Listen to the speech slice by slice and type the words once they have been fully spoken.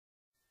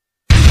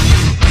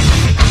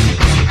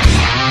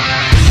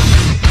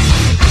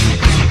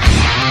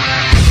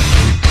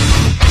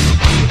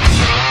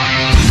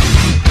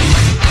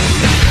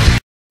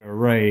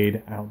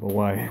fade out the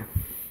way.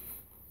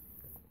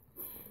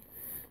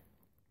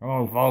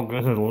 Oh, folks,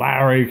 this is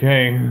Larry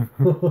King.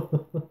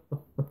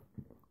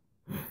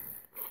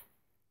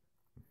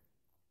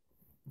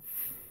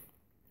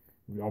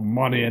 Got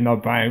money in the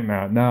bank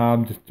now. No,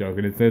 I'm just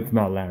joking. It's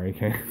not Larry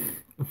King.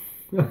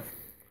 I'm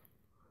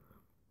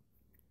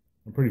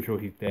pretty sure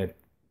he's dead.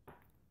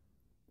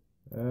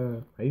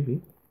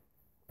 Maybe.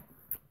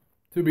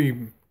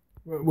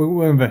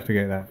 We'll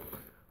investigate that.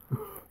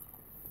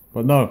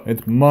 But no,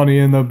 it's Money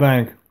in the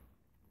Bank.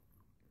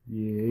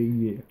 Yeah.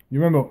 You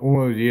remember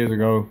all those years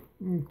ago,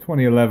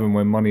 2011,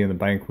 when Money in the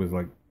Bank was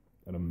like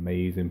an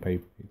amazing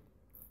pay-per-view?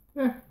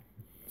 Yeah.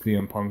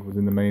 CM Punk was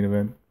in the main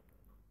event.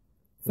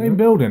 Same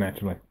building,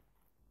 actually.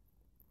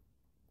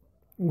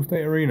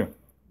 Allstate Arena.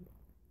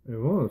 It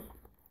was.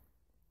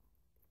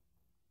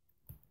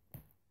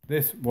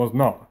 This was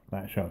not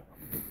that show.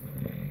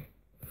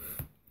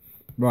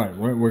 Right,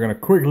 we're going to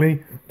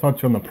quickly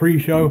touch on the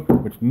pre-show,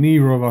 which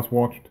neither of us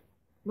watched.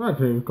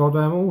 Actually, it was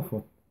goddamn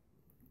awful.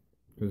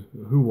 Because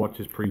who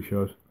watches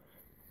pre-shows?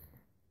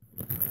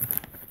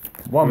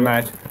 One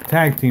match,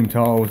 tag team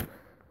titles,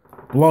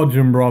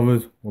 Bludgeon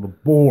Brothers, or the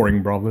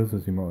Boring Brothers,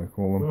 as you might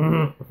call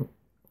them,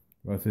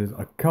 versus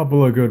a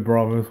couple of good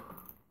brothers.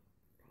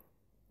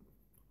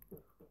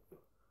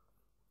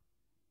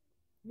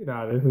 You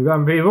know, there's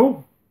some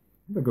people,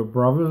 the good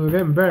brothers, are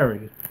getting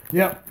buried.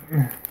 Yep.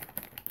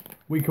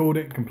 We called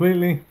it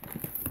completely.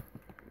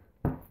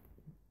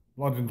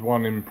 Bludgeon's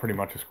won in pretty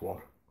much a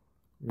squad.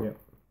 Yep.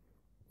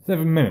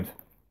 7 minutes.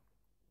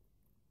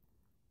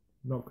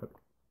 Not good.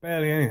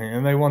 Barely anything,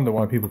 and they wonder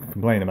why people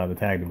complain about the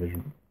tag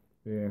division.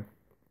 Yeah.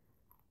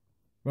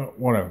 But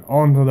whatever,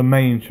 on to the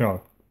main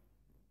show.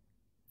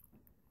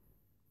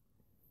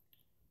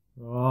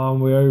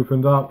 We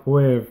opened up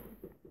with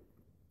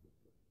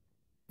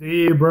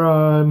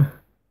Debron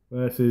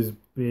versus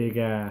Big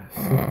Ass.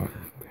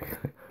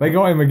 They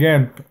got him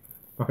again.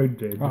 I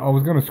did. I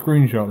was going to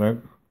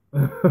screenshot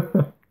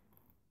that.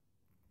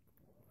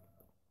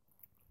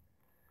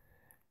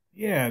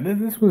 Yeah,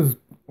 this was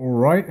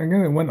alright.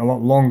 Again, it went a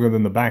lot longer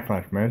than the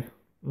Backlash match.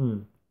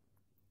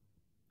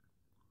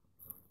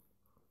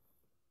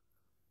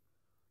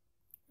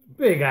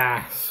 Big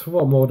Ass.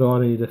 What more do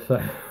I need to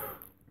say?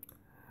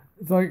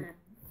 It's like,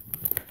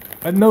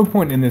 at no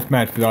point in this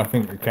match did I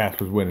think that Cass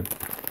was winning.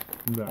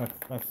 No.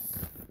 That's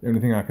the only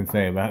thing I can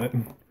say about it.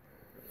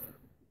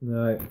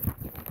 No.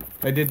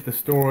 They did the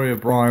story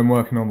of Brian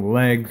working on the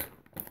legs,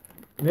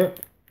 Yep.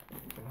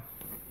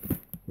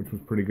 which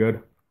was pretty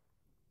good.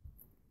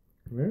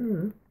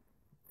 Yeah.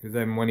 Because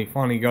then when he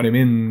finally got him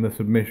in the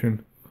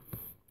submission...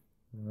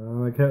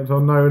 They kept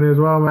on knowing as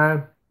well,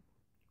 man.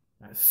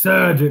 That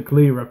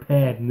surgically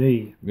repaired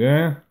knee.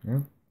 Yeah.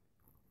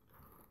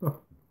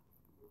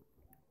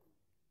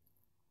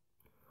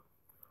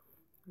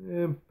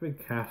 Yeah,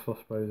 Big Cass, I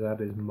suppose, had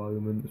his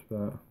moments,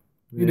 but...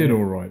 He did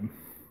alright.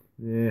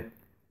 Yeah.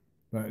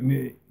 But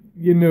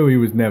you knew he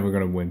was never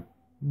going to win.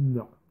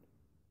 No.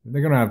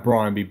 They're going to have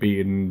Brian be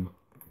beaten.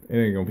 It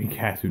ain't going to be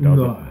Cass who does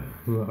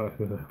it. No.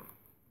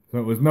 So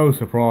it was no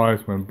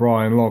surprise when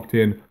Brian locked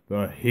in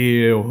the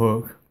heel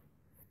hook.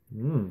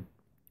 And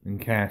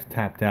Cass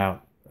tapped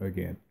out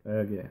again.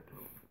 Again.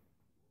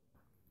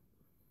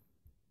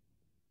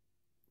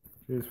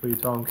 Cheers for your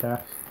time,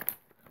 Cass.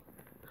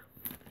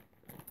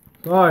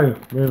 So,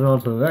 moving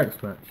on to the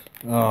next match.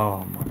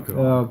 Oh my god.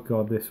 Oh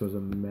god, this was a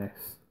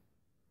mess.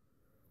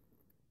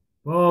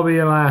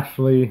 Bobby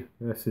Lashley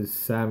versus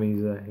Sami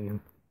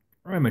Zayn.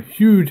 I'm a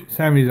huge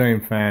Sami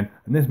Zayn fan,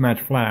 and this match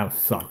flat out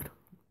sucked.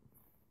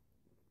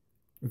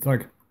 It's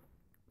like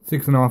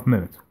 6.5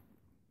 minutes.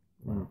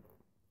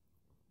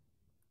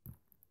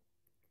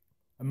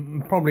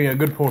 And probably a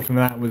good portion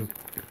of that was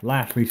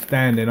Lashley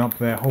standing up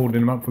there,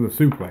 holding him up for the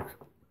suplex.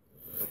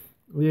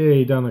 Yeah,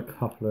 he done a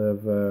couple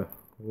of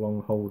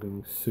long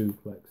holding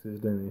suplexes,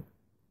 didn't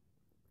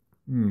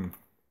he?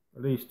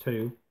 At least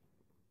 2.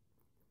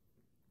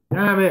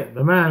 Damn it,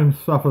 the man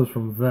suffers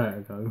from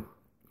vertigo. You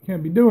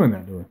can't be doing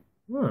that, do you?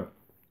 No,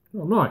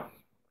 not nice.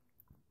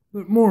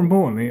 But more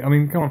importantly, I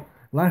mean, come on,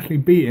 Lashley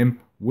beat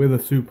him with a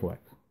suplex.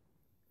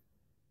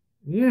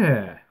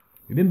 Yeah.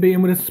 He didn't beat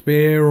him with a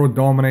spear or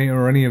dominator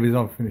or any of his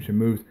other finishing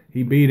moves.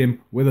 He beat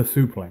him with a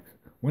suplex.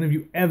 When have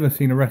you ever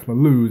seen a wrestler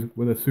lose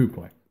with a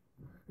suplex?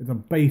 It's a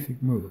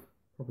basic move.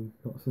 Probably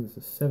not since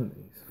the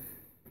 70s.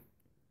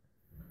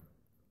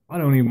 I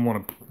don't even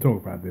want to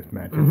talk about this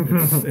match.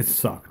 It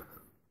sucked.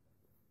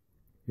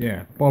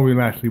 Yeah, Bobby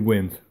Lashley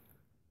wins.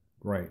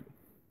 Great.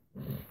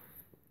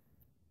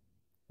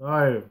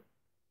 So,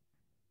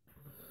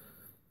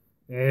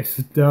 it's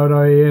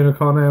WWE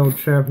Intercontinental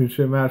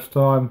Championship match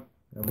time,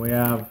 and we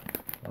have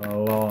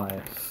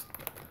Elias.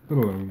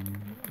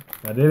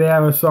 Now, did he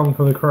have a song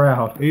for the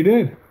crowd? He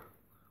did.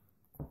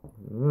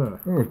 That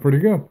was pretty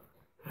good.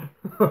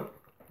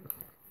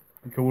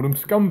 He called him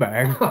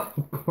scumbag.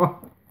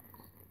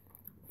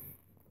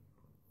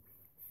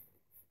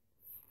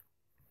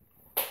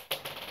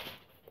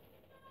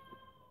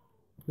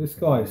 This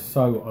guy is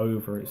so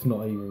over, it's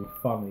not even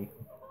funny.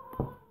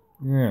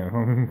 Yeah,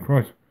 I mean,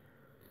 Christ.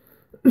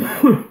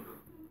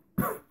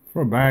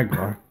 For a bad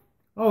guy.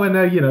 Oh,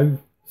 and you know,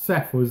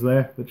 Seth was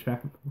there, the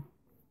champ.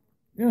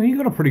 Yeah, he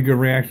got a pretty good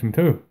reaction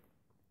too.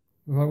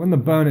 It was like when they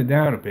burned it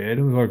down a bit,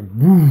 it was like,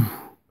 woo.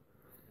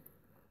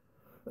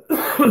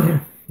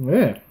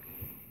 Yeah.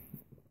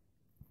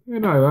 You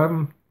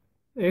know,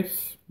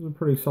 this was a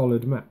pretty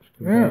solid match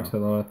compared to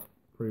the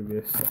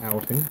previous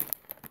outing.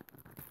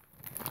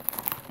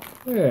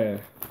 Yeah,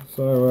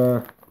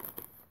 so,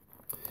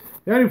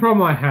 the only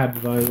problem I had,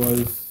 though,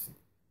 was,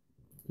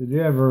 did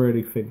you ever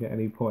really think at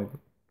any point,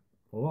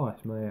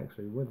 Elias may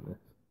actually win this?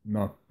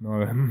 No.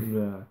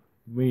 No,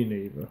 me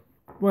neither.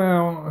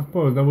 Well, I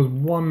suppose there was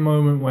one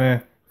moment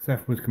where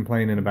Seth was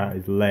complaining about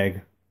his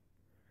leg.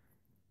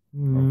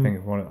 I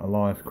think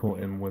Elias caught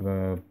him with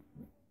a...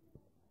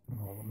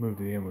 Oh, what move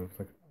did he hit with?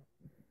 Like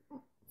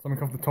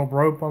something off the top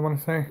rope, I want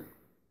to say.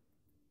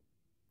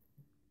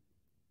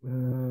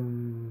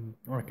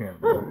 I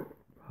can't remember.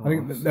 I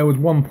think there was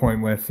one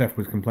point where Seth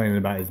was complaining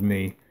about his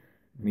knee,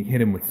 and he hit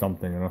him with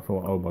something, and I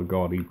thought, oh my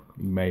god, he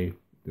may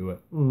do it.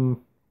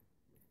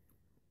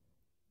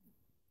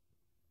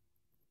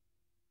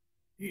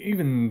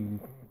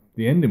 Even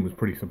the ending was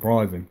pretty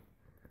surprising.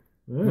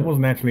 Yeah. It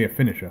wasn't actually a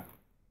finisher.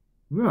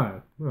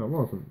 No, it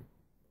wasn't.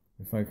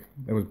 It's like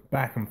there was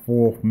back and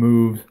forth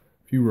moves,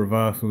 a few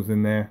reversals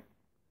in there.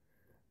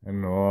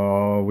 And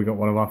we got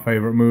one of our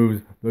favourite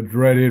moves, the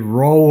dreaded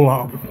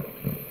roll-up.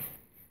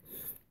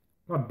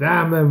 God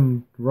damn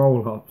them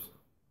roll-ups.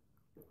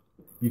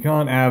 You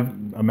can't have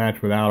a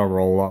match without a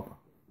roll-up.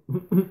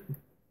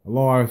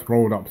 Elias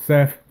rolled up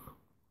Seth.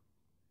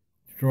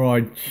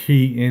 Tried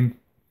cheating.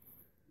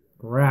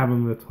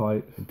 Grabbing the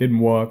tights. It didn't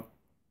work.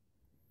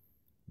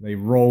 They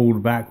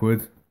rolled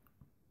backwards.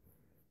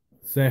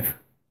 Seth,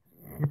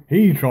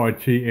 he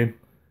tried cheating.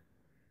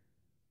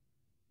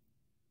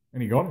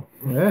 And he got him.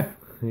 Yeah,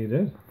 he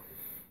did.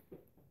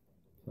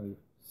 So,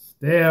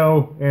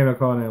 still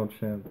Intercontinental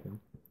Champion,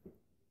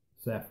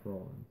 Seth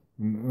Rollins.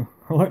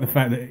 I like the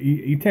fact that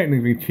he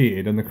technically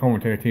cheated and the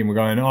commentary team were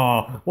going,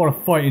 oh, what a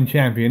fighting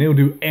champion. He'll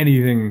do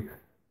anything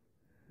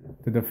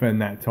to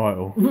defend that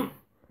title.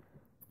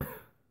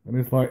 And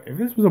it's like, if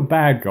this was a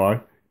bad guy,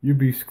 you'd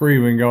be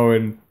screaming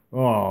going,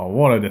 oh,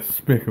 what a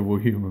despicable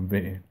human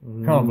being.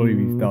 Can't believe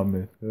he's done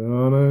this. I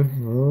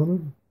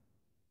know.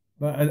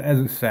 But as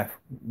it's Seth,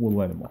 we'll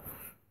let him off.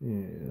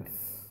 Yes.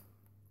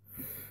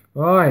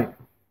 Right.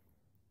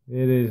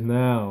 It is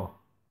now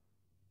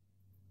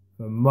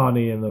the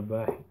Money in the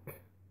Bank.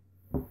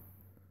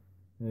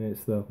 And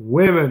it's the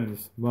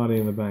women's Money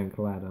in the Bank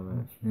ladder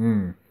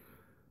match.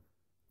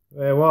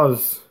 There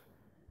was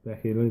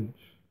Becky Lynch,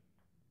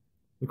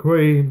 the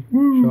Queen,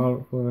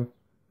 Charlotte Flair,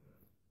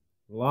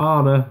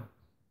 Lana,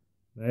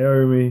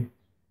 Naomi,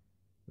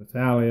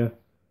 Natalya,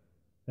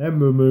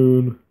 Ember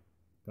Moon,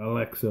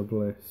 Alexa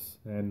Bliss,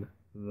 and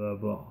The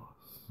Boss.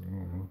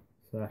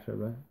 Sasha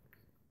Banks.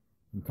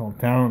 And top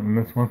talent in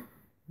this one.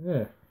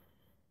 Yeah.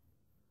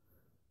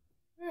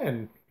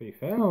 And to be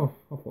fair, I thought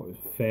it was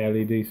a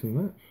fairly decent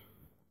match.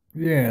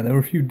 Yeah, there were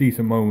a few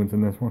decent moments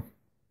in this one.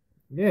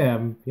 Yeah,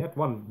 you had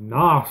one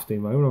nasty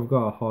moment. I've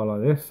got to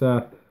highlight this.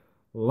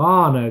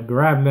 Lana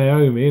grabbed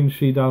Naomi and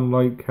she done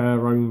like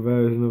her own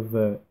version of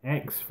the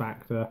X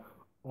Factor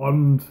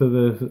onto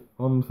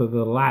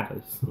the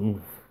ladders.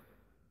 Oof.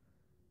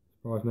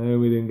 Surprised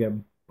Naomi didn't get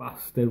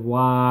busted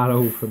wide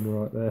open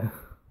right there.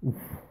 Oof.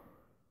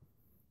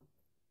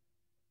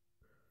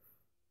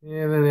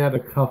 Yeah, then he had a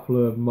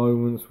couple of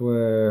moments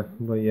where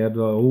like, you had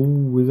like,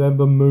 oh, is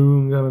Ember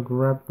Moon gonna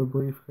grab the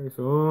briefcase?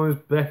 Oh, is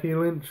Becky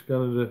Lynch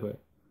gonna do it?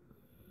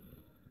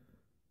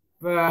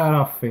 But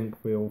I think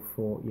we all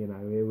thought, you know,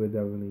 it would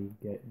only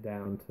get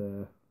down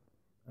to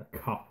a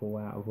couple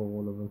out of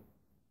all of them.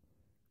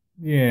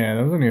 Yeah,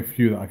 there was only a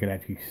few that I could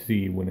actually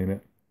see winning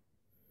it.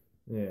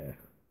 Yeah.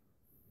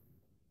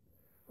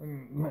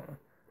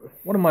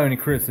 One of my only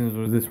criticisms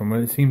was this one,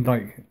 where it seemed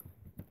like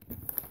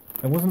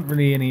there wasn't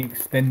really any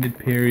extended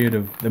period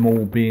of them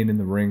all being in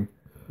the ring.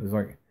 It was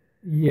like,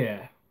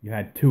 yeah, you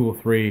had 2 or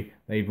 3,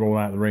 they'd roll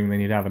out the ring,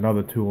 then you'd have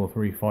another 2 or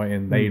 3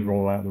 fighting, they'd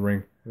roll out the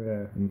ring.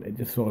 Yeah. And it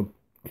just sort of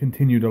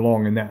continued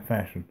along in that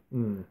fashion.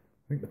 I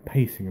think the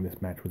pacing of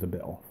this match was a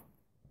bit off.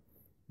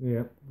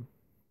 Yeah.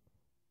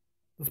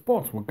 The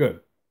spots were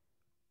good.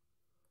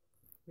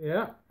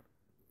 Yeah.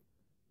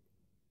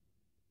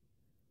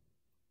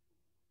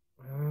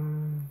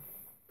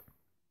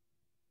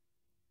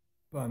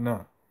 But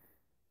no.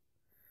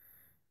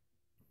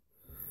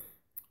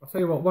 I'll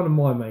tell you what, one of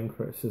my main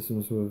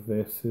criticisms with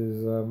this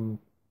is, don't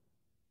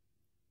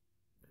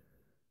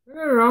get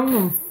me wrong,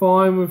 I'm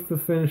fine with the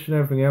finish and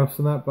everything else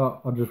and that,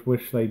 but I just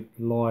wish they'd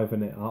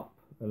liven it up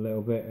a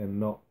little bit and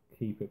not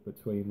keep it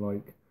between,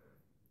 like,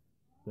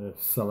 the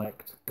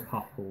select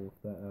couple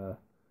that are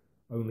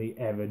only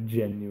ever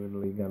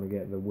genuinely going to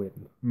get the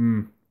win.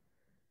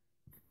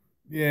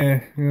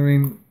 Yeah, I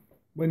mean,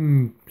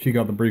 when she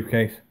got the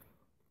briefcase,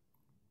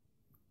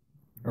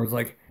 I was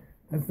like,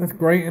 that's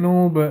great and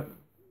all, but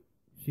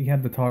she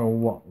had the title,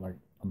 what, like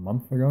a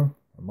month ago?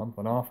 A month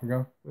and a half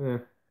ago? Yeah.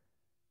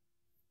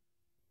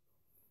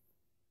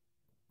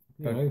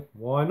 You know,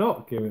 why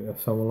not give it to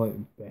someone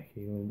like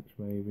Becky Lynch,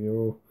 maybe,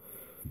 or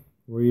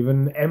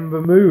even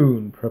Ember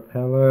Moon,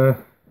 propel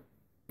her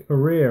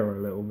career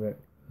a little bit.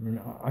 I mean,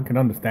 I can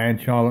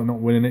understand Charlotte not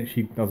winning it.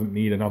 She doesn't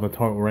need another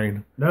title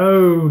reign.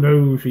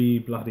 No, she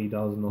bloody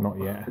does not.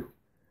 Not yet.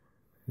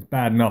 It's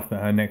bad enough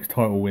that her next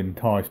title win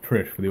ties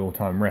Trish for the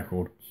all-time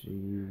record.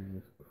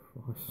 Jesus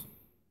Christ.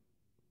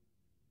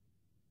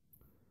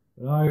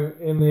 No,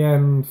 in the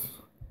end,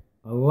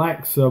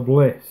 Alexa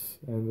Bliss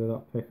ended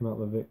up picking up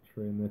the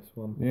victory in this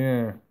one.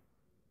 Yeah.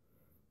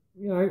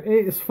 You know,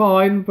 it's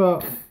fine,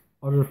 but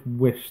I just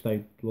wish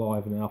they'd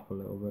liven it up a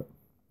little bit.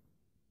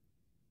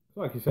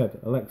 Like you said,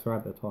 Alexa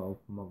had the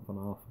title a month and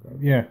a half ago.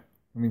 Yeah.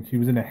 I mean, she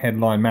was in a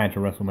headline match at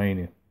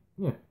WrestleMania.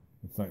 Yeah.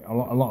 It's like a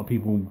lot of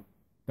people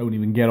don't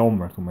even get on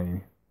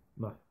WrestleMania.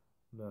 No.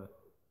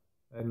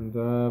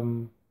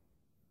 And,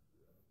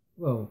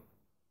 well,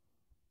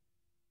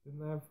 didn't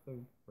they have the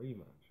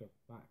rematch at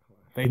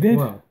Backlash? They did.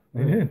 Well,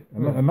 they did.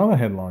 Another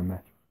headline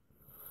match.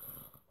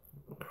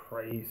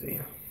 Crazy.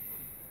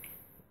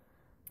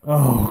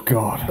 Oh,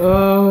 God.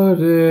 Oh,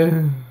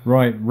 dear.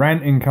 Right,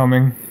 rant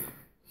incoming.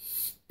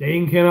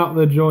 Stinking up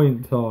the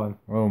joint time.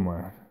 Oh,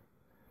 man.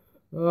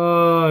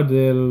 Oh,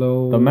 dear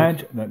Lord. The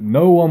match that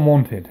no one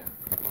wanted.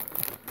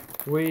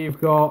 We've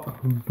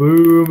got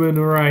Boom and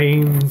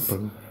Reigns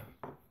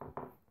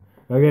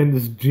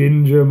against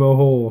Jinder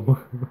Mahal.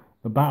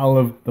 The battle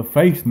of the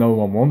face no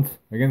one wants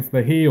against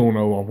the heel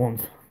no one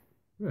wants.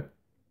 Yeah.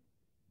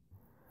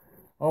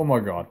 Oh my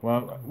God.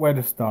 Well, where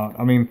to start?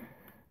 I mean,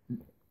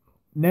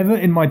 never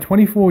in my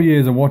 24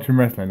 years of watching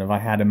wrestling have I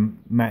had a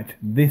match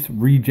this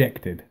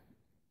rejected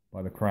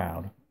by the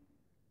crowd.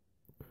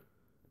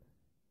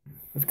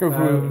 Let's go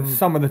through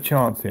some of the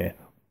chants here.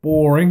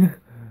 Boring.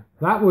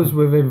 That was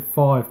within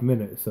 5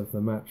 minutes of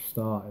the match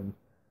starting.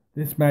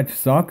 This match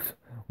sucks.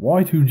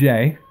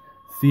 Y2J.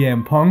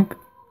 CM Punk.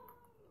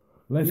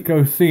 Let's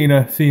go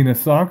Cena. Cena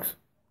sucks.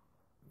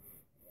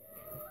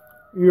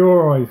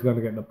 You're always going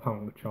to get the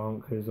Punk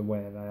chant because of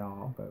where they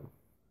are, but...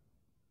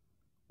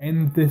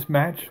 End this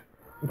match.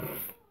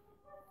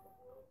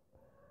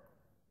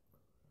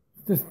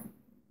 Just...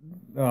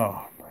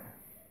 Oh.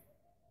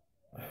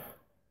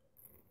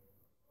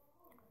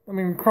 I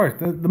mean, Christ,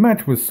 the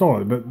match was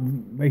solid, but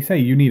they say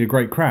you need a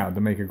great crowd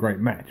to make a great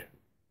match.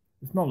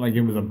 It's not like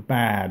it was a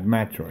bad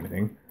match or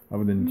anything,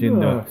 other than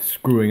Jinder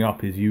screwing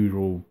up his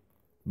usual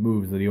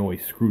moves that he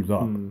always screws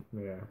up.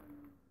 Yeah.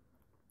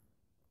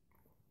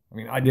 I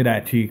mean, I did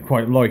actually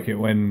quite like it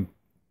when,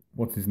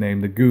 what's his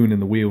name, the goon in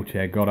the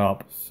wheelchair got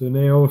up.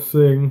 Sunil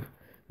Singh.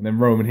 And then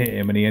Roman hit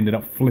him and he ended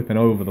up flipping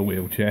over the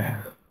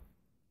wheelchair.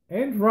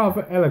 And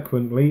rather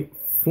eloquently,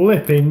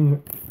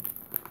 flipping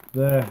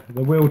the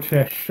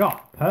wheelchair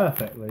shut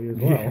perfectly as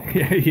well.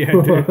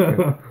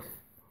 Yeah.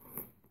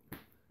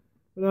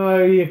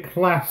 No, your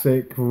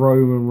classic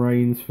Roman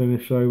Reigns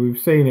finish though. We've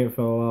seen it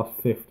for the last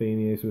 15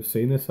 years with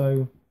Cena,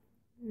 so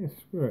yeah,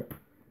 screw it.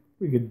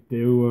 We could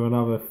deal with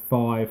another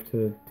 5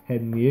 to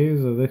 10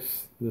 years of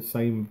the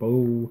same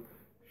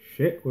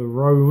bullshit with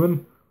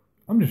Roman.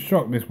 I'm just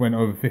shocked this went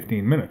over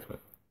 15 minutes.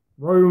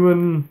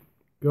 Roman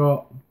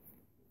got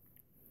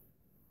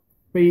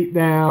beat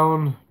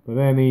down, but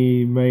then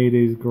he made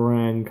his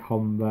grand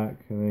comeback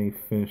and then he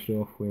finished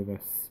off with a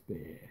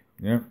spear.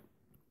 Yeah.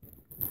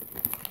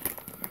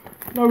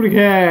 Nobody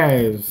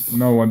cares.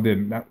 No one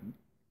didn't.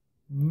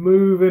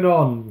 Moving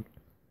on.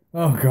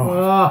 Oh,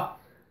 God.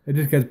 It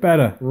just gets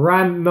better.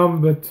 Rant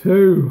number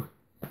 2.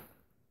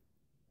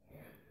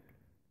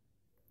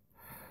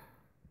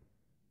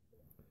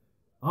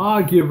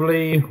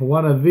 Arguably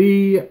one of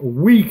the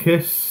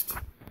weakest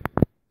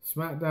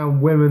SmackDown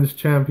Women's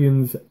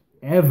Champions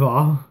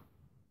ever.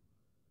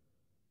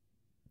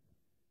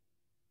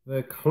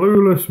 The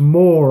clueless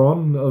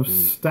moron of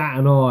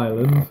Staten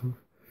Island.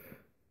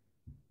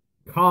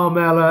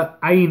 Carmella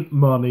ain't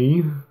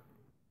money.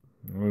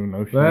 Oh,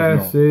 no, she's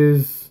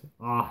versus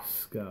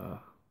Asuka.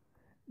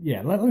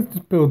 Yeah, let's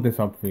just build this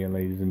up for you,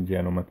 ladies and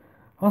gentlemen.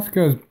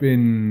 Asuka's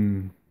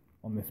been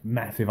on this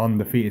massive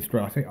undefeated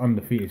streak. I say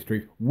undefeated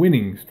streak,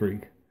 winning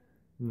streak.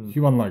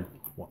 She won like,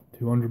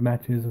 200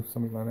 matches or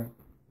something like that?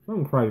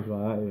 Something crazy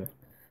like that, yeah.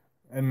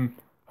 And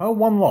her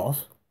one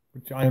loss,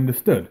 which I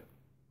understood,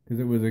 because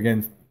it was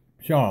against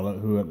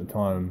Charlotte, who at the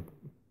time...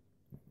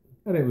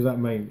 And it was at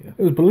Mania.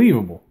 It was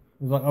believable.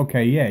 It was like,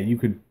 okay, yeah, you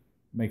could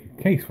make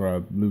a case for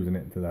her losing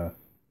it to the...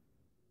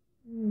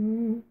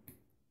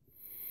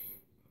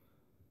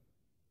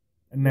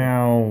 And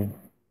now,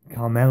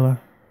 Carmella?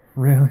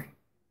 Really?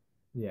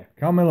 Yeah.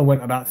 Carmella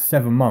went about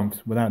 7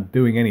 months without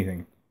doing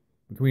anything.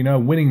 Between her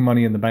winning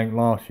Money in the Bank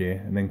last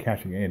year and then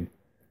cashing it in.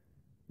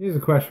 Here's a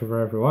question for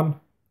everyone.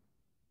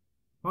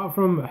 Apart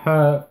from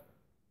her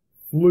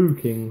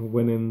fluking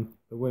winning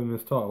the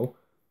women's title,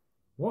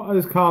 what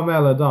has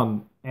Carmella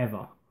done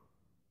ever?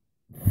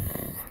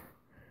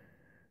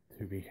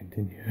 To be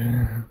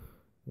continued.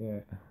 Yeah.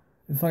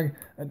 It's like,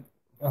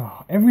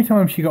 every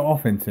time she got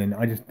offense in,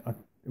 it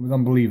was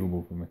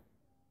unbelievable for me.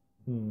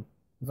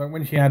 It's like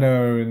when she had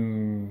her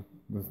in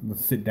the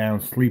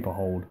sit-down sleeper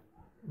hold.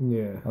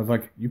 Yeah. I was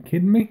like, you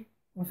kidding me?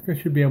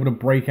 Asuka should be able to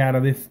break out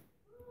of this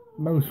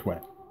no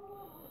sweat.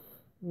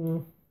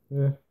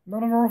 Yeah.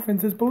 None of her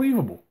offense is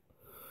believable.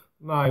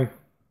 No.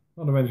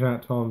 Not to mention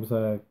at times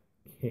her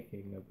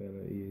kicking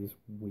ability is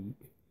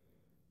weak.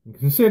 And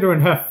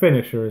considering her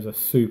finisher is a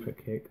super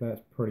kick,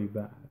 that's pretty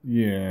bad.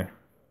 Yeah.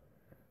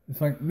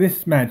 It's like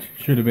this match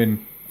should have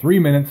been 3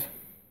 minutes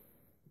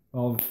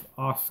of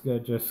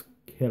Asuka just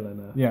killing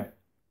her. Yeah.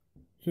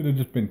 Should have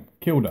just been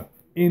killed her.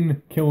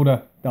 Killed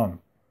her, done.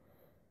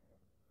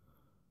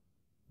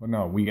 But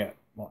no, we get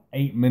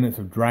 8 minutes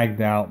of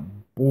dragged out,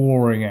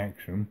 boring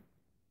action.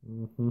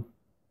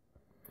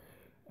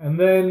 And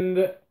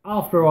then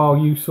after a while,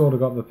 you sort of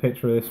got the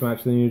picture of this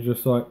match. Then you're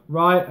just like,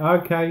 right,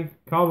 okay,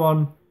 come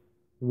on.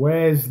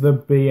 Where's the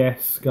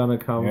BS gonna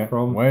come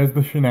from? Where's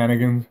the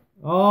shenanigans?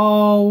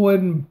 Oh,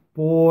 and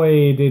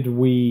boy, did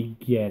we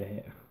get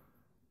it.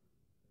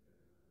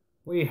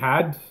 We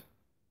had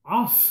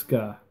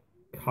Asuka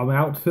come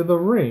out to the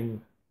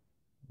ring.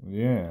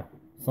 Yeah.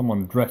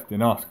 Someone dressed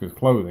in Asuka's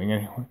clothing,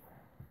 anyway.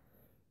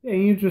 Yeah,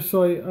 you just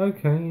like,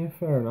 okay, yeah,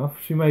 fair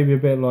enough. She may be a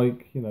bit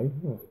like, you know,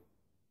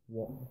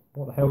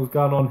 what the hell's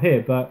going on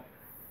here? But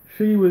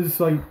she was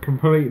like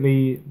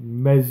completely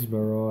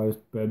mesmerised,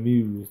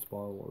 bemused by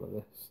all of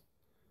this.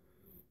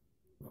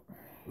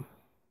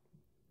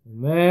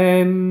 And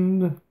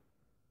then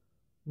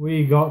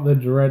we got the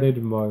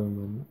dreaded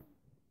moment.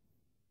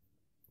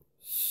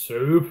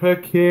 Super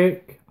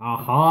kick,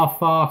 a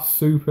half-ass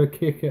super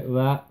kick at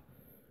that.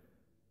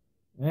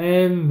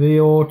 And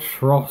the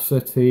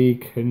atrocity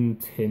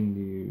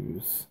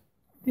continues.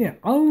 Yeah,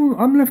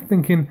 I'm left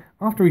thinking,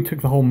 after he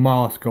took the whole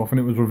mask off and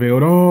it was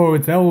revealed, oh,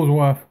 it's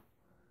Ellsworth.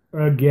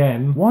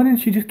 Again. Why didn't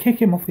she just kick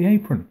him off the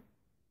apron?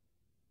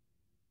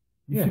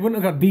 Yeah. She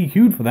wouldn't have got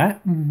DQ'd for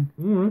that.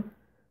 Mm-hmm.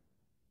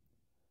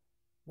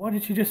 Why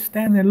did she just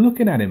stand there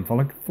looking at him for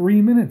like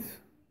 3 minutes?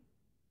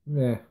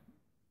 Yeah.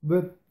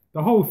 But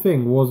the whole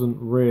thing wasn't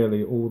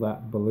really all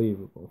that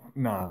believable.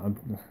 Nah.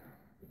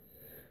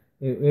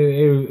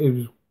 It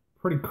was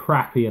pretty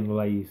crappy and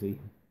lazy.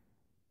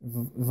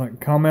 It's like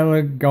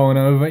Carmella going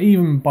over,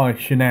 even by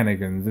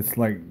shenanigans. It's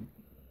like,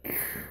 it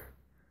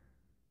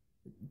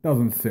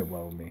doesn't sit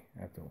well with me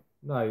at all.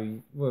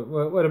 No,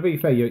 well to be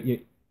fair,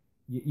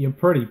 you're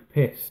pretty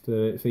pissed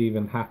that it's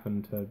even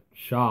happened to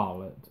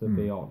Charlotte, to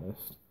be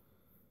honest.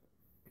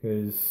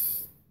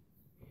 Because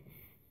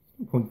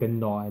no point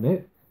denying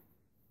it.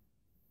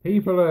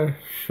 People are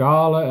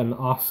Charlotte and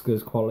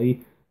Asuka's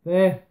quality.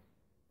 They're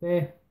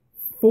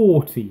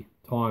 40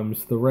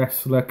 times the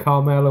wrestler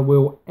Carmella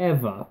will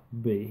ever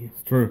be.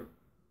 It's true.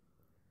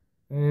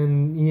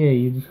 And yeah,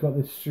 you just got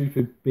this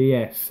stupid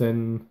BS,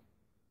 and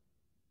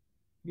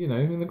you know,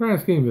 in the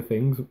grand scheme of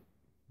things,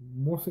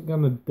 what's it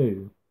gonna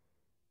do?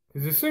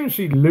 Because as soon as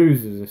she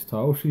loses this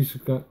title, she's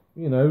got,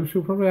 you know,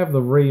 she'll probably have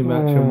the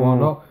rematch and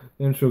whatnot.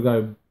 Then she'll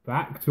go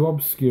back to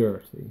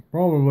obscurity.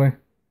 Probably.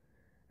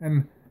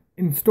 And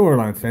in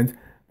storyline sense,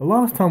 the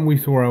last time we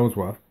saw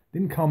Ellsworth,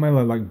 didn't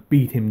Carmella like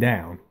beat him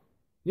down?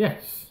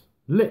 Yes,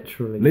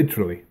 literally.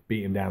 Literally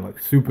beat him down, like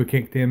super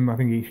kicked him. I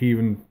think she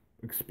even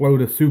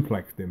exploder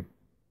suplexed him.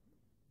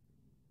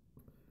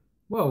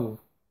 Well,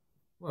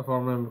 if I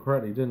remember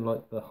correctly, didn't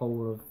like the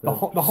whole of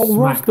the whole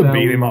roster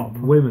beat him up.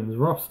 Women's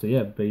roster,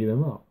 yeah, beat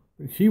him up.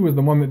 She was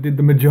the one that did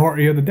the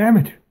majority of the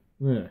damage.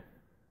 Yeah.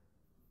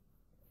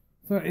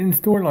 So in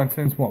storyline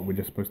sense, what, we're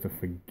just supposed to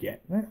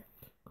forget that?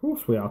 Of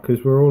course we are,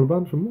 because we're all a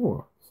bunch of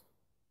morons.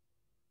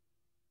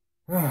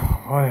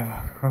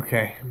 Whatever.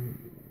 Okay.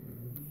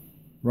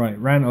 Right,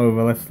 rant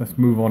over. Let's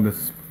move on to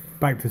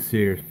back to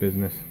serious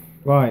business.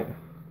 Right.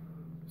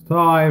 It's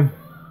time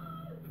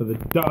for the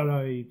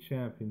WWE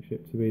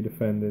Championship to be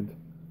defended.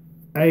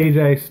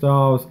 AJ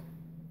Styles,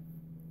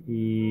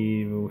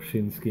 Evil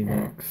Shinsuke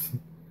next.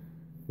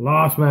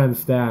 Last man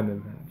standing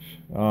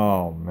match.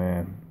 Oh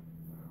man,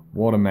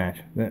 what a match!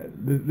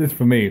 This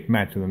for me,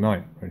 match of the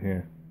night right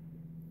here.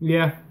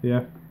 Yeah,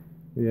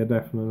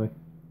 definitely.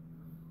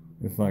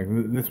 It's like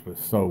this was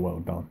so well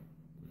done.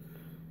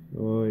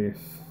 Oh yes.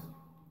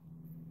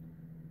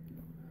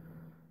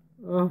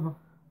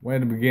 Where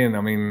to begin?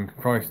 I mean,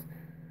 Christ,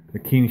 the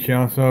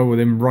Kinshasa with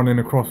him running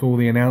across all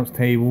the announce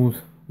tables.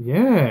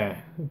 Yeah,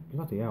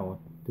 bloody hell!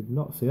 I did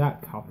not see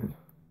that coming.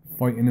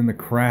 Fighting in the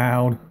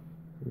crowd.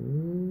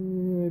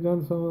 They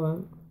done some of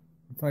that.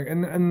 It's like,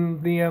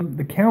 and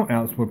the count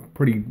outs were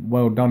pretty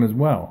well done as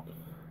well.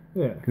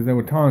 Yeah. Because there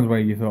were times where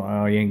you thought,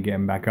 oh, he ain't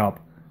getting back up,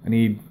 and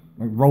he'd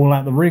like roll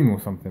out the ring or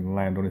something and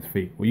land on his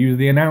feet, or use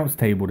the announce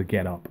table to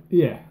get up.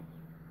 Yeah.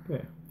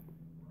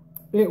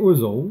 It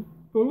was all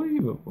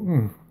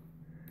believable.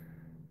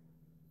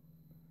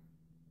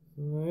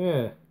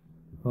 Yeah.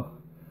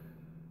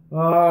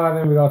 And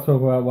then we got to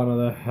talk about one of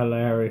the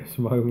hilarious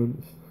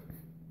moments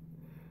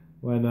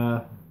when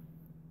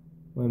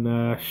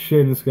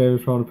Shinsuke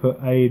was trying to put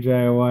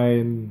AJ away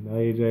and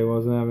AJ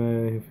wasn't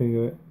having anything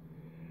of it.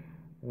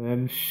 And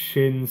then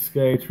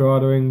Shinsuke tried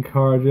to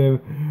encourage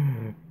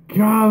him.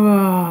 Come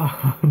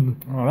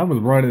on! Oh, that was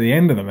right at the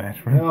end of the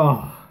match, right?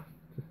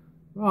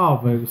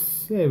 But it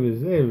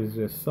was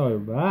just so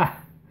bad.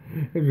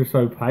 It was just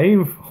so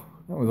painful.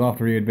 That was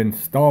after he had been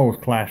Styles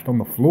clashed on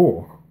the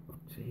floor.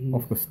 Jeez.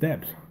 Off the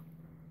steps.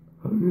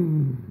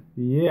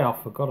 Yeah,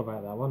 I forgot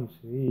about that one.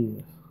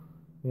 Jesus.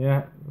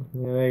 Yeah,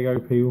 there you go,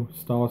 people.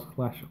 Styles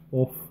clash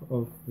off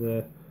of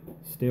the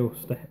steel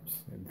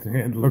steps.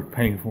 It looked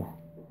painful.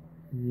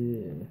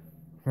 Yeah.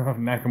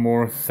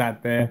 Nakamura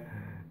sat there,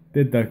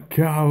 did the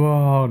come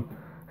on.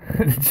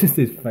 Just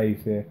his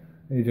face here.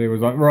 AJ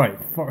was like, right,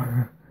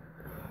 fuck.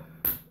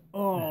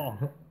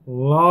 Oh.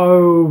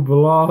 Low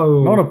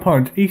blow. Not a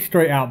punch, he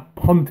straight out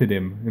punted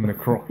him in the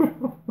crotch.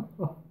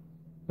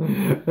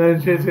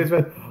 And she just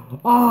went,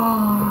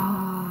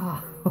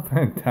 ah!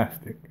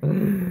 Fantastic.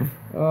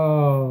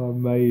 Oh,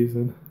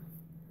 amazing.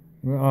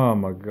 Oh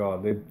my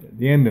god,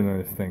 the ending of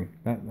this thing,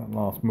 that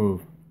last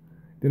move.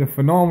 Did a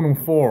phenomenal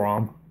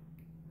forearm,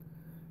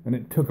 and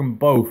it took them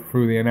both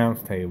through the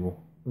announce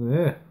table.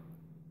 Yeah.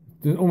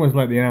 Just almost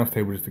like the announce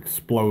table just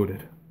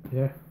exploded.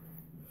 Yeah.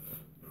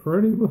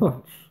 Pretty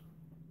much.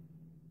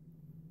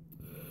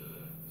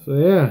 So,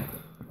 yeah.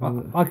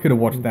 I could have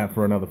watched that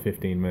for another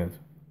 15 minutes.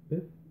 Yeah,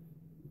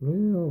 I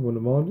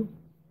wouldn't mind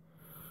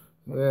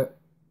it.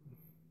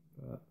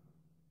 Yeah.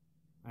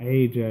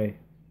 AJ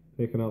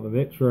picking up the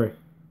victory.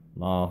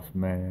 Last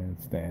man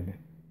standing.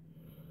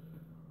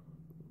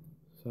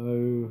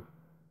 So,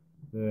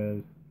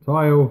 the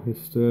title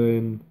is still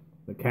in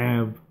the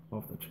camp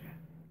of the champ.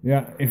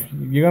 Yeah, if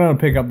you're going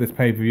to pick up this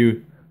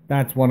pay-per-view,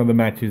 that's one of the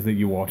matches that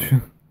you watch.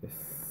 Yes,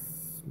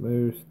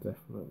 most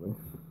definitely.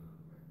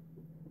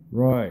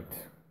 Right.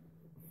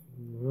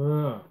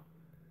 Now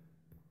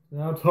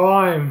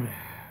time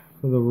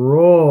for the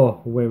Raw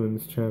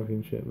Women's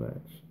Championship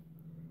match.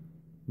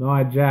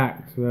 Nia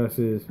Jax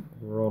versus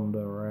Ronda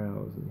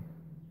Rousey.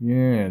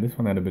 Yeah, this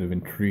one had a bit of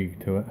intrigue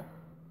to it.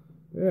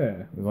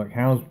 Yeah. It was like,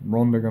 how's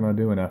Ronda going to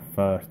do in her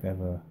first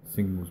ever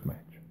singles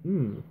match?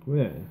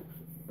 Yeah.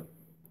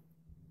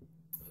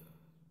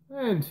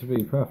 And to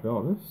be perfectly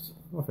honest,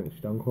 I think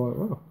she's done quite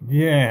well.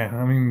 Yeah,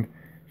 I mean,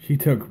 she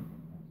took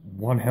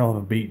one hell of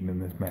a beating in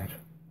this match.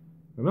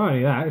 And not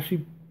only that,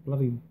 she's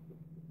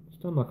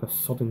done like a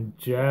sodding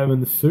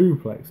German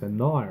suplex and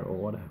Nia or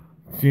whatever.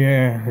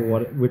 Yeah.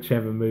 Or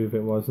whichever move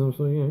it was. And I was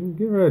like, yeah,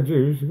 give her a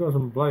juice. She's got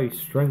some bloody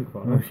strength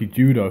on her. Oh, she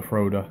judo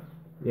throwed her.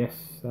 Yes,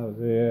 that was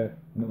it, yeah.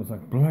 And it was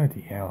like,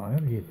 bloody hell, how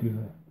do you do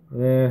that?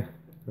 Yeah,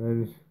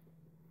 and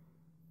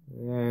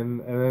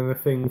then the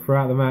thing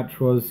throughout the match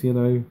was,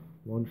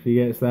 once she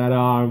gets that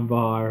arm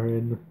bar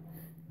in,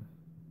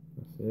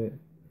 that's it.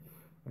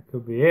 That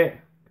could be it.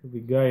 Could be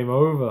game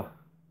over.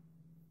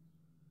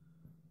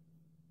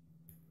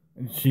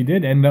 And she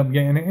did end up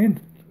getting it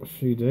in.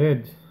 She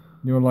did.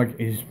 You were like,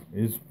 is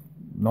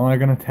Nia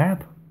gonna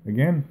tap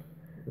again?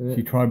 Yeah.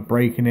 She tried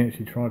breaking it.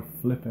 She tried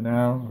flipping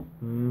out.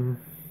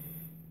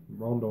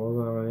 Ronda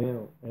wasn't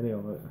having any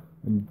of it.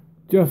 And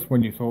just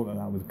when you thought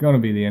that was gonna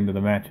be the end of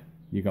the match,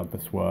 you got the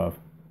swerve,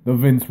 the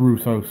Vince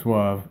Russo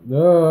swerve.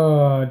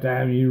 Oh,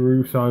 damn you,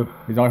 Russo!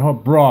 He's like, oh,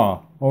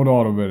 brah, hold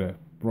on a minute,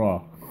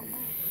 brah.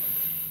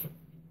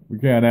 We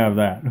can't have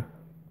that,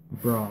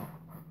 brah.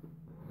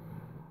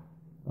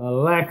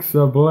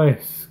 Alexa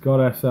Bliss got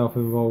herself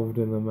involved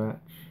in the match.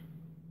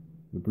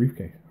 The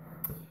briefcase.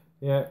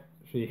 Yeah,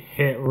 she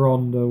hit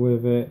Ronda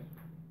with it,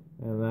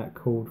 and that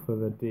called for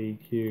the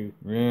DQ.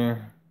 Yeah.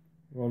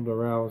 Ronda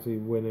Rousey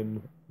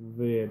winning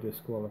via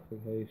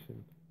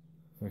disqualification.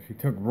 So she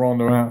took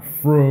Ronda out,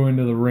 threw her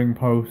into the ring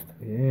post.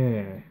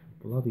 Yeah,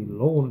 bloody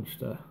launched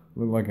her.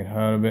 Looked like it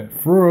hurt a bit.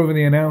 Threw her over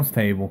the announce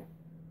table.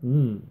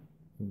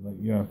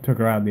 Like, took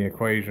her out of the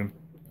equation.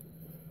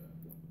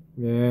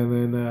 Yeah,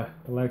 and then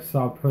Alexa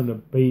started putting a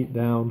beat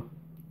down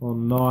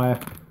on Nia.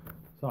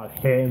 Started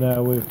hitting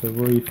her with the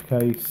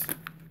briefcase.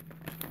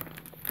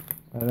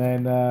 And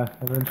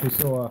then she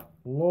sort of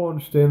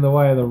launched in the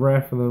way of the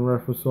ref, and the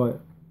ref was like,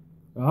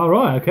 all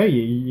right, okay,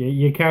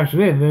 you're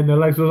cashing in. Then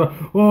Alexa was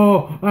like,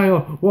 whoa, hang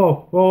on,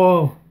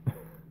 whoa.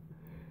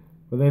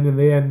 But then in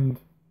the end,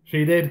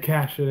 she did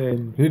cash it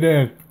in. She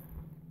did.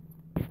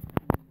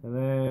 And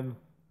then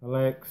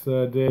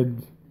Alexa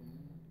did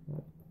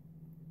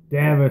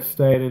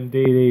devastating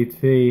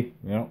DDT.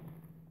 Yep.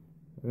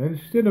 And then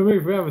she did a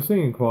move we haven't seen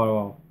in quite a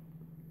while.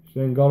 She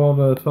then got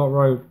onto the top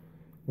rope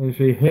and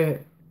she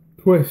hit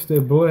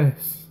Twisted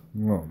Bliss.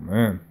 Oh,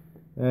 man.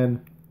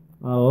 And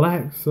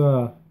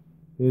Alexa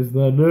is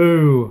the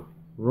new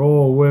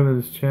Raw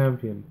Women's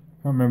Champion.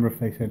 I can't remember if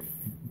they said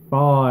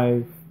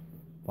 5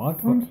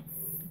 times?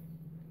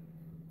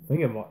 I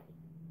think it might.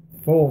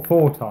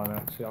 4 time,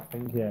 actually, I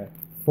think, yeah.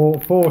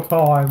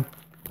 4-time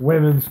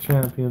Women's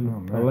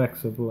Champion,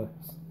 Alexa Bliss.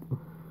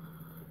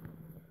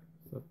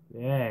 So,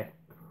 yeah,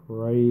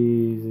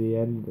 crazy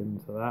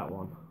ending to that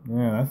one.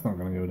 Yeah, that's not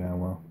going to go down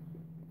well.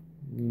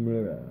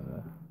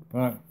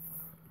 But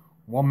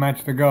one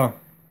match to go.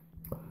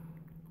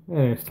 And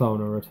it's time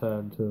to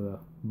return to the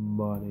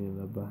Money in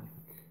the Bank.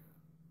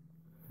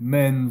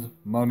 Men's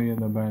Money in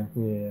the Bank.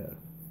 Yeah.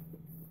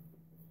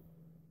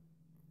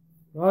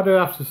 I do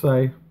have to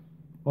say,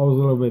 I was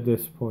a little bit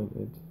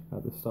disappointed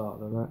at the start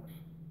of the match.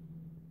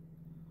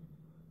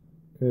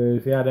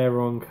 Because he had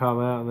everyone come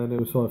out and then it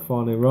was sort of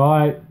finally,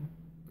 right,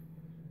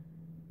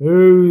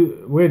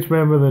 Which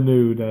member of the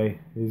New Day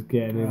is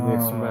getting in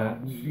this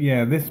match?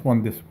 Yeah, this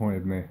one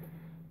disappointed me.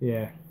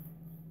 Yeah.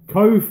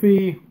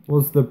 Kofi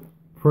was the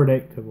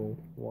predictable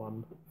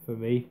one for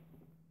me.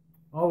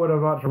 I would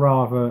have much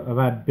rather have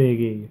had Big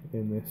E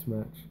in this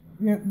match.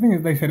 Yeah, the thing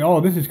is, they said,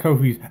 this is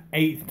Kofi's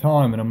 8th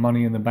time in a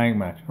Money in the Bank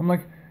match. I'm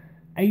like,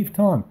 8th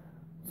time?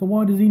 So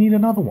why does he need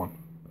another one?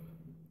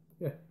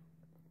 Yeah.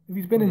 If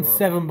he's been in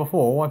 7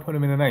 before, why put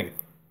him in an 8th?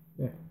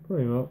 Yeah,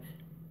 pretty much.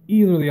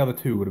 Either of the other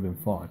two would have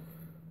been fine.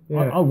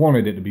 Yeah. I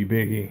wanted it to be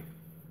Big E.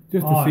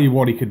 Just to see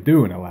what he could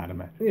do in a ladder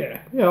match. Yeah,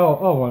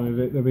 I wanted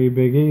it to be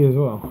Big E as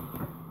well.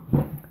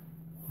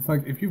 It's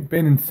like, if you've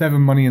been in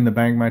 7 Money in the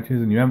Bank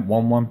matches and you haven't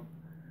won one...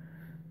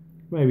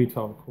 Maybe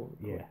Tom Cole.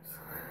 Yes.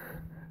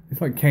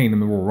 It's like Kane in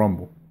the Royal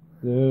Rumble.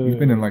 He's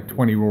been in like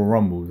 20 Royal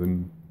Rumbles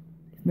and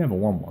he's never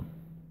won one.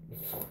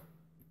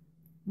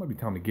 Might be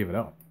time to give it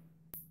up.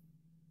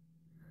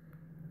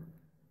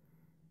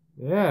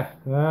 Yeah,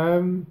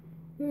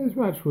 this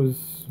match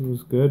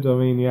was good. I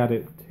mean, he had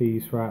it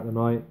teased throughout the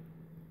night.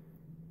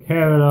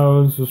 Kevin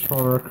Owens was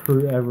trying to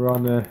recruit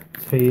everyone to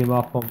team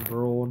up on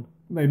Braun.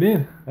 They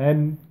did.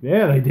 And,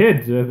 yeah, they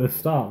did at the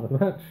start of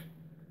the match.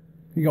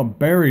 He got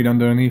buried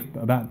underneath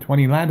about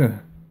 20 ladders.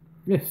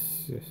 Yes,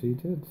 he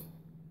did.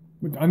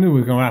 Which I knew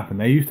was going to happen.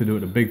 They used to do it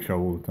at the Big Show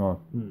all the time.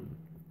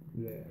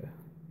 Yeah.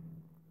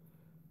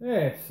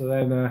 Yeah, so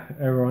then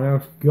everyone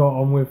else got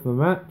on with the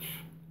match.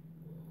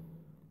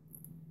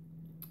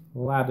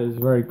 Ladders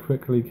very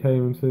quickly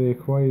came into the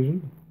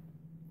equation.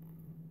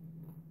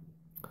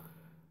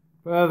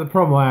 But the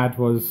problem I had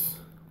was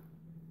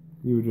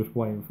you were just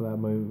waiting for that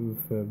moment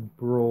for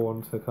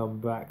Braun to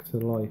come back to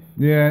life.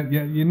 Yeah,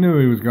 you knew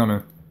he was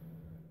gonna.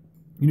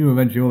 You knew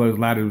eventually all those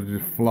ladders would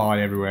just fly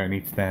everywhere and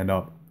he'd stand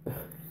up.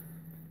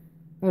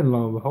 And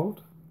lo and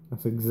behold,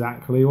 that's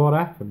exactly what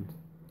happened.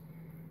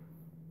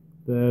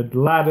 The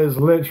ladders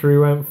literally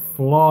went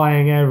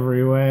flying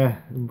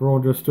everywhere and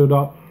Braun just stood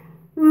up.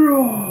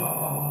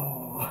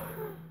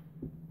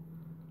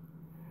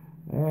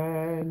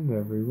 And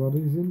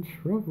everybody's in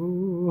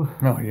trouble.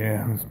 Oh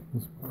yeah,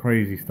 there's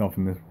crazy stuff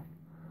in this one.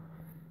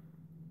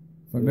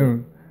 It's like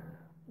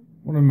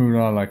one of the moves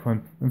I like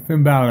when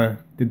Finn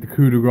Balor did the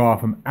coup de grace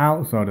from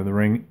outside of the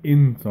ring,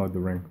 inside the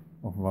ring,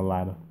 off of a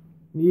ladder.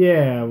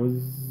 Yeah, it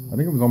was... I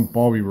think it was on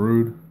Bobby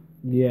Roode.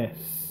 Yes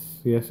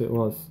it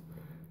was.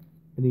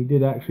 And he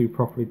did actually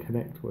properly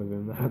connect with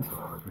him that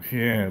time.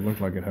 Yeah, it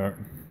looked like it hurt.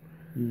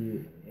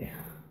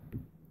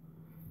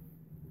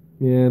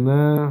 Yeah,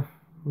 nah.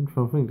 I'm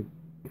trying to think,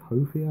 did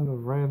Kofi have a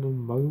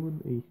random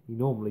moment? He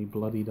normally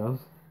bloody does.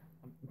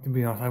 To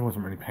be honest, I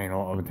wasn't really paying a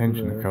lot of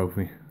attention to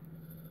Kofi.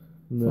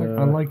 No. Like,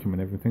 I like him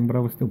and everything, but I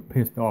was still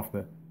pissed off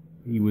that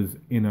he was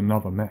in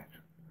another match.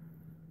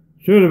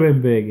 Should have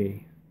been Big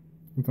E.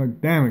 It's like,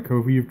 damn it,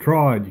 Kofi, you've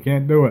tried. You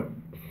can't do it.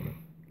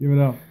 Give it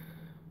up.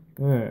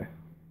 Yeah.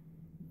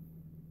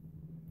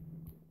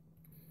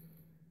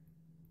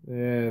 Yeah,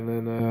 and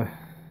then,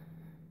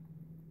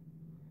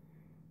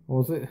 what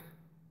was it?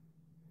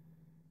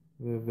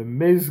 The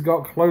Miz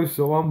got close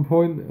at one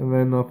point, and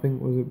then I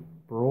think, was it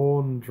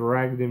Braun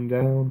dragged him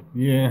down?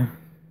 Yeah.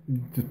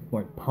 Just,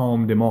 like,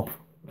 palmed him off.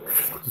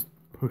 Just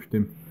pushed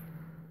him.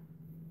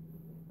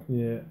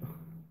 Yeah.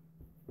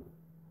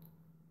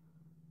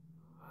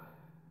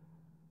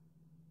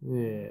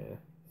 Yeah.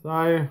 So,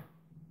 don't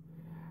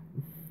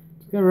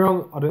get me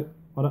wrong,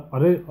 I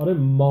didn't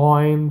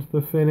mind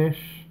the finish.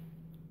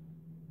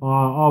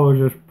 I was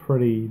just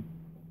pretty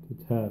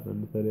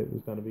determined that it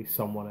was going to be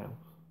someone else.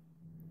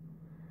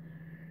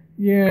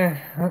 Yeah,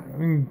 I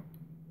mean,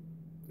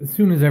 as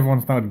soon as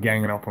everyone started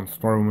ganging up on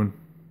Strowman,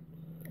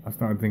 I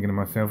started thinking to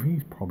myself,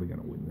 he's probably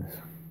going to win this.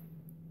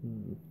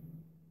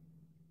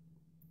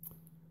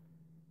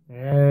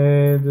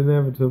 And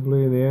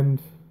inevitably, in the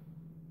end,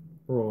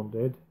 Braun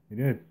did. He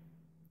did.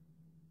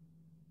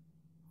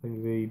 I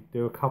think he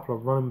do a couple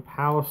of running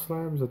power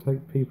slams to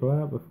take people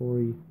out before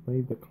he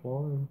made the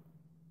climb.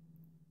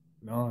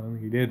 No, I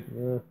think he did.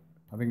 Yeah.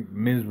 I think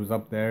Miz was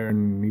up there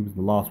and he was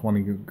the last one.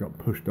 He got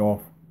pushed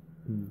off.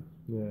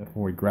 Yeah.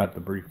 Before he grabbed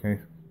the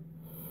briefcase.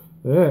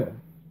 Yeah.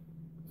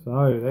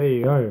 So, there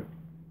you go.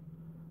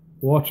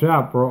 Watch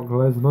out, Brock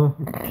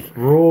Lesnar.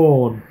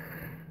 Braun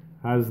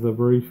has the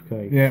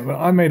briefcase. Yeah, but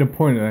I made a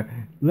point of that.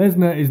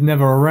 Lesnar is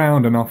never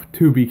around enough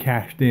to be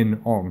cashed in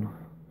on.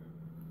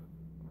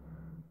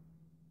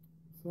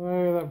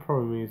 So, that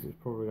probably means it's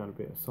probably going to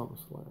be a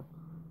SummerSlam.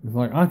 It's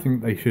like, I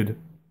think they should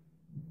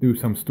do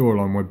some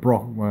storyline where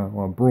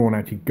Braun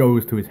actually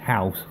goes to his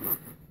house.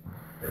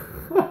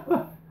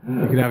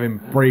 You could have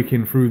him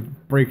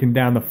breaking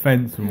down the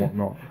fence and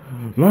whatnot.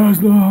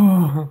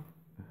 Lesnar!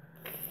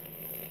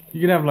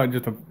 You could have like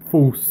just a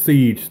full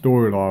siege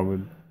storyline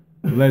with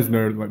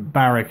Lesnar like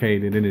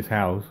barricaded in his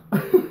house.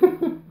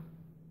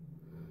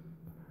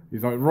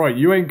 He's like, right,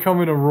 you ain't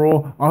coming to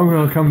Raw, I'm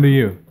gonna come to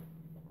you.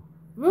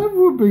 That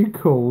would be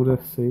cool to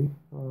see.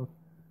 I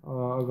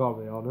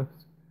gotta be honest.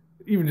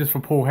 Even just for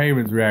Paul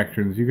Heyman's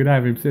reactions, you could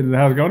have him sitting in the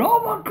house going,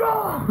 oh my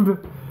god!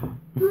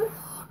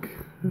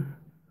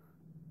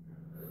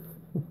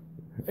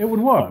 It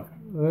would work.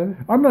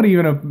 I'm not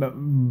even a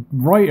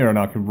writer and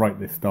I can write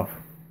this stuff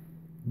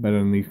better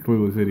than these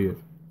clueless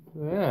idiots.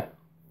 Yeah.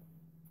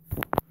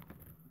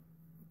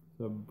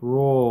 The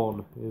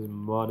brawn is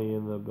money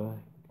in the bank.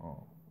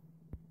 Oh.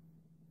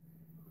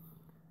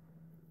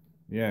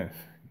 Yes.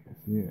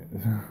 Yes.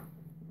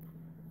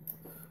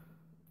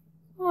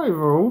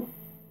 Overall,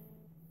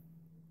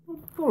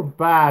 not a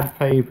bad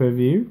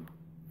pay-per-view.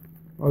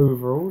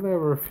 Overall, there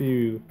were a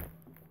few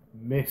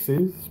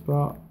misses,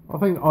 but I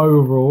think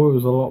overall it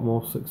was a lot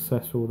more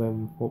successful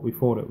than what we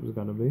thought it was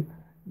going to be.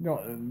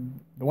 No,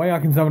 the way I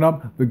can sum it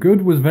up, the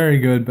good was very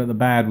good, but the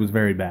bad was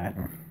very bad.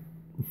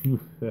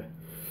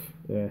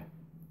 Yeah,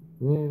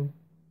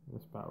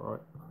 that's about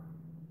right.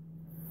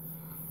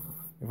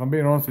 If I'm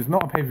being honest, it's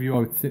not a pay-per-view I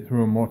would sit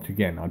through and watch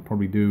again. I'd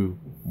probably do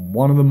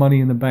one of the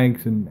Money in the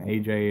Banks and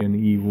AJ and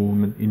Evil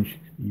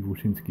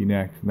Shinsuke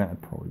next, and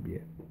that'd probably be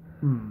it.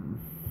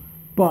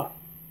 But,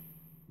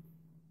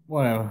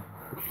 whatever.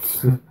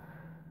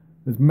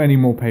 There's many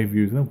more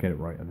pay-per-views. They'll get it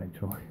right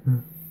eventually.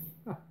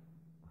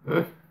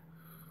 But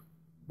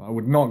I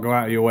would not go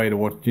out of your way to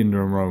watch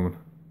Jinder and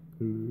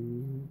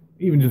Roman.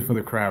 Even just for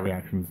the crowd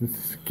reactions.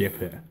 Just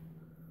skip it.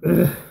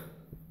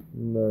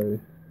 No.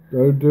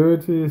 Don't do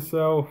it to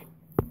yourself.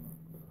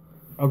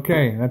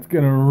 Okay, that's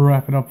going to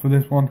wrap it up for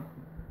this one.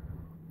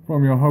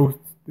 From your host,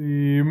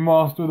 the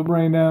master of the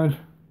brain damage,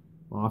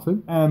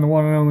 Martin. and the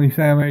one and only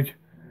Sam H.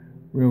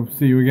 We'll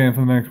see you again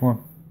for the next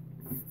one.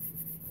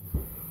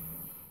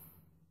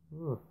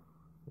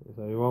 Is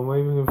anyone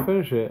even going to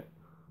finish it?